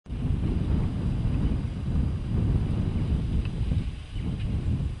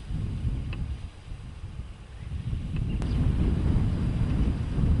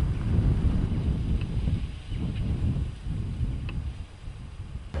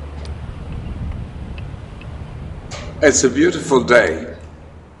It's a beautiful day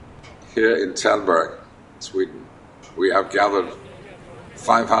here in Taellberg, Sweden. We have gathered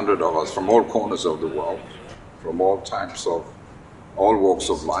 500 of us from all corners of the world, from all walks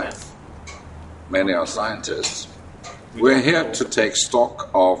of life. Many are scientists. We're here to take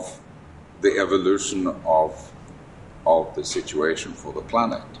stock of the evolution of the situation for the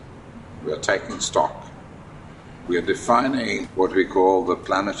planet. We are taking stock. We are defining what we call the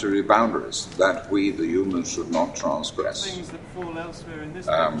planetary boundaries that we, the humans, should not transgress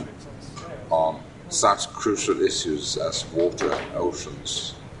on such crucial issues as water,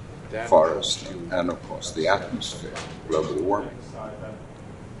 oceans, forest, and of course the atmosphere, global warming.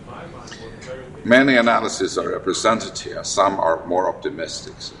 Many analyses are represented here. Some are more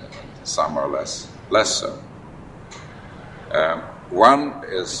optimistic, some are less so. One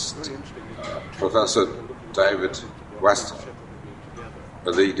is Professor David Wasdell, a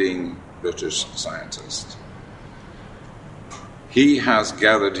leading British scientist. He has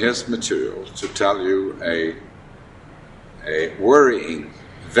gathered his material to tell you a worrying,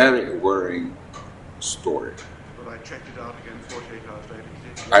 very worrying story. But I checked it out again 48 hours later.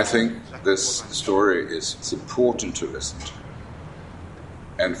 I think this story is important to listen to.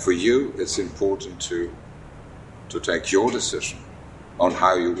 And for you, it's important to take your decision on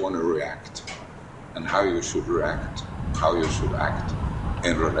how you want to react and how you should react, how you should act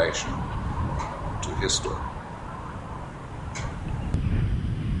in relation to his story.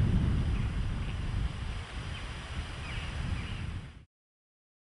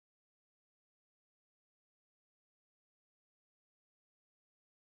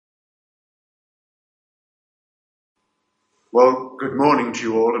 Well, good morning to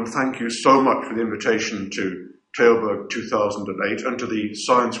you all, and thank you so much for the invitation to Taellberg 2008 and to the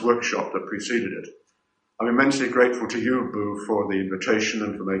science workshop that preceded it. I'm immensely grateful to you, Boo, for the invitation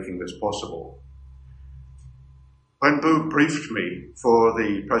and for making this possible. When Boo briefed me for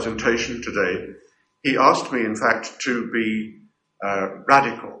the presentation today, he asked me, in fact, to be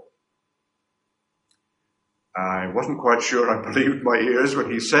radical. I wasn't quite sure I believed my ears when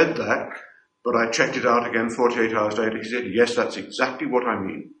he said that, but I checked it out again 48 hours later. He said, yes, that's exactly what I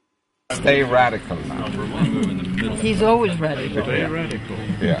mean. Stay radical now. He's always radical. Stay radical.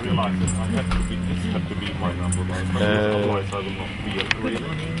 Yeah.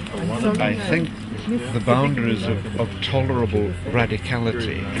 I think the boundaries of tolerable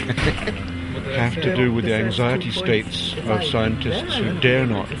radicality have to do with the anxiety states of scientists who dare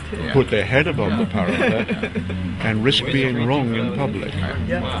not put their head above the parapet and risk being wrong in public.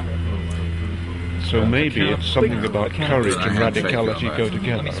 So maybe it's something about courage and radicality go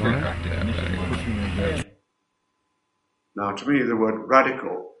together, right? Now, to me, the word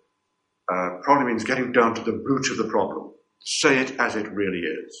radical probably means getting down to the root of the problem. Say it as it really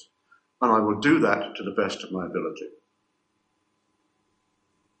is. And I will do that to the best of my ability.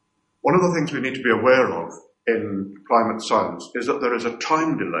 One of the things we need to be aware of in climate science is that there is a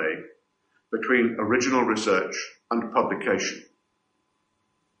time delay between original research and publication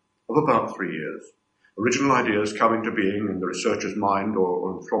of about 3 years. Original ideas come into being in the researcher's mind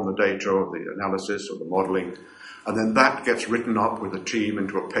or from the data or the analysis or the modelling, and then that gets written up with a team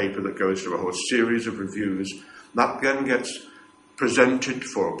into a paper that goes through a whole series of reviews. That then gets presented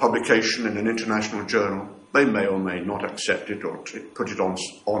for publication in an international journal. They may or may not accept it or put it on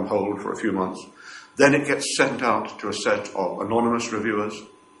hold for a few months. Then it gets sent out to a set of anonymous reviewers,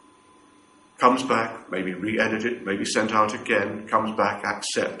 comes back, maybe re-edited, maybe sent out again, comes back,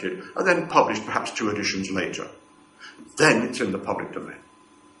 accepted, and then published perhaps 2 editions later. Then it's in the public domain.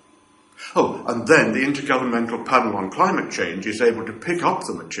 Oh, and then the Intergovernmental Panel on Climate Change is able to pick up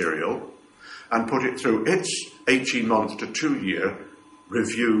the material and put it through its 18-month to 2-year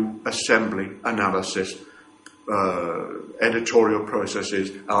review, assembly, analysis, editorial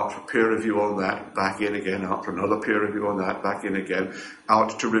processes, out for peer review on that, back in again, out for another peer review on that, back in again,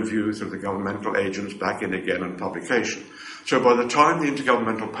 out to review through the governmental agents, back in again, and publication. So by the time the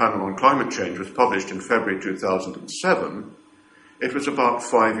Intergovernmental Panel on Climate Change was published in February 2007, it was about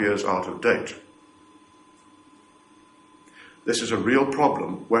 5 years out of date. This is a real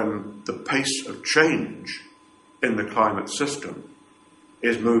problem when the pace of change in the climate system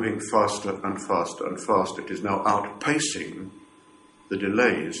is moving faster and faster and faster. It is now outpacing the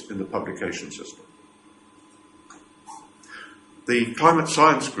delays in the publication system. The climate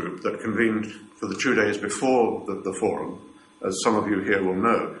science group that convened for the 2 days before the forum, as some of you here will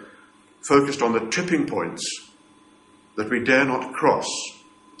know, focused on the tipping points that we dare not cross,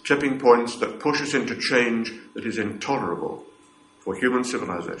 tipping points that push us into change that is intolerable for human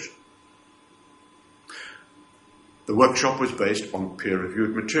civilization. The workshop was based on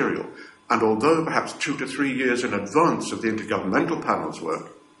peer-reviewed material, and although perhaps 2 to 3 years in advance of the Intergovernmental Panel's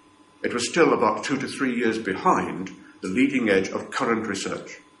work, it was still about 2 to 3 years behind the leading edge of current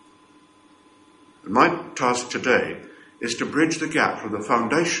research. And my task today is to bridge the gap from the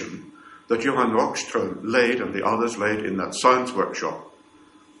foundation that Johan Rockström laid and the others laid in that science workshop,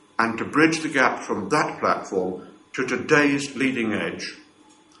 and to bridge the gap from that platform to today's leading edge,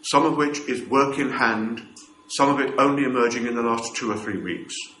 some of which is work in hand, some of it only emerging in the last 2 or 3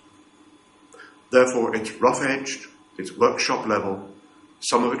 weeks. Therefore, it's rough-edged, it's workshop level,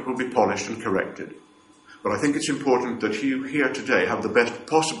 some of it will be polished and corrected. But I think it's important that you here today have the best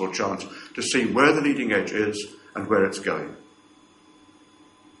possible chance to see where the leading edge is and where it's going.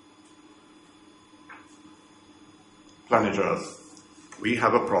 Planet Earth, we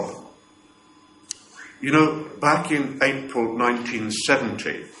have a problem. You know, back in April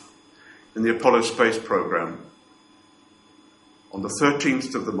 1970, in the Apollo space program, on the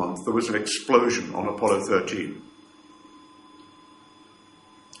 13th of the month, there was an explosion on Apollo 13.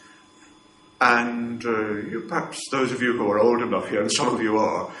 And perhaps those of you who are old enough here, and some of you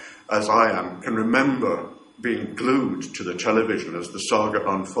are, as I am, can remember being glued to the television as the saga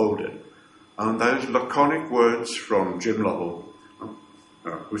unfolded. And those laconic words from Jim Lovell,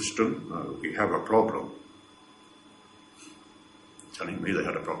 Houston, we have a problem. Telling me they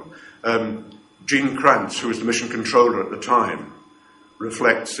had a problem. Gene Kranz, who was the mission controller at the time,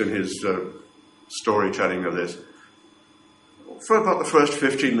 reflects in his storytelling of this. For about the first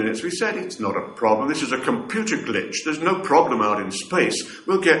 15 minutes, we said it's not a problem. This is a computer glitch. There's no problem out in space.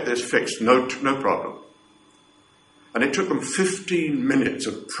 We'll get this fixed. No problem. And it took them 15 minutes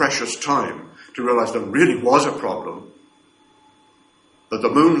of precious time to realize there really was a problem, that the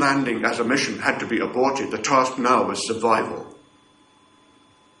moon landing as a mission had to be aborted. The task now was survival.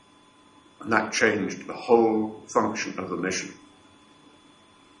 And that changed the whole function of the mission.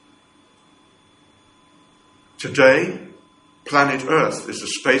 Today, Planet Earth is a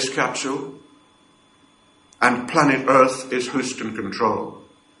space capsule, and Planet Earth is Houston control.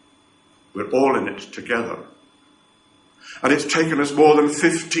 We're all in it together. And it's taken us more than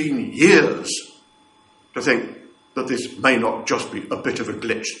 15 years to think that this may not just be a bit of a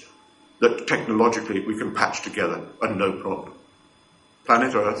glitch, that technologically we can patch together and no problem.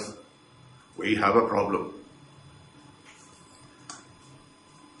 Planet Earth, we have a problem.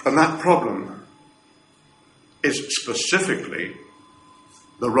 And that problem is specifically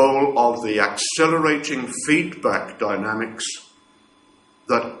the role of the accelerating feedback dynamics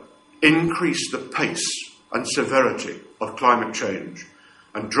that increase the pace and severity of climate change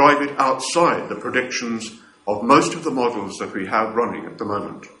and drive it outside the predictions of most of the models that we have running at the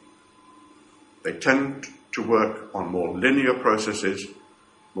moment. They tend to work on more linear processes,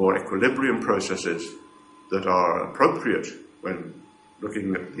 more equilibrium processes that are appropriate when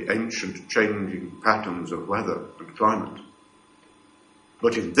looking at the ancient changing patterns of weather and climate.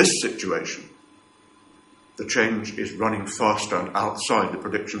 But in this situation, the change is running faster and outside the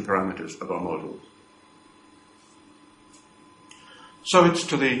prediction parameters of our models. So it's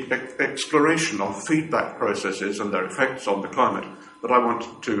to the exploration of feedback processes and their effects on the climate that I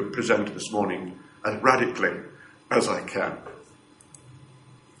want to present this morning as radically as I can.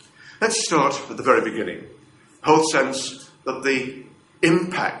 Let's start at the very beginning. The whole sense that the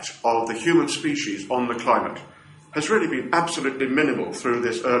impact of the human species on the climate has really been absolutely minimal through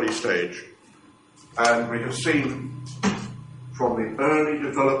this early stage. And we have seen from the early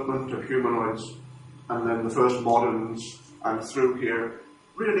development of humanoids and then the first moderns and through here,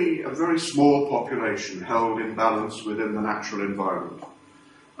 really a very small population held in balance within the natural environment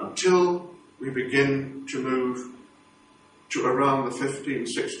until we begin to move to around the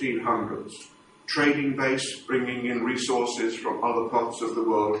 1600s. Trading base, bringing in resources from other parts of the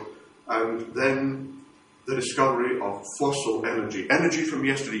world, and then the discovery of fossil energy, energy from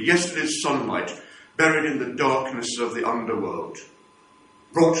yesterday's sunlight, buried in the darkness of the underworld,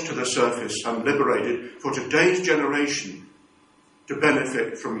 brought to the surface and liberated for today's generation to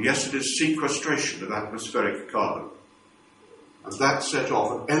benefit from yesterday's sequestration of atmospheric carbon. And that set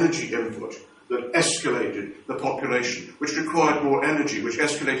off an energy input that escalated the population, which required more energy, which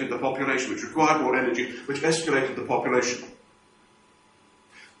escalated the population, which required more energy, which escalated the population.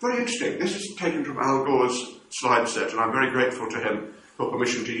 Very interesting. This is taken from Al Gore's slide set, and I'm very grateful to him for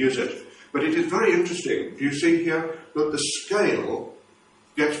permission to use it. But it is very interesting. You see here that the scale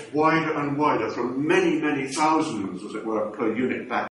gets wider and wider from many, many thousands, as it were, per unit back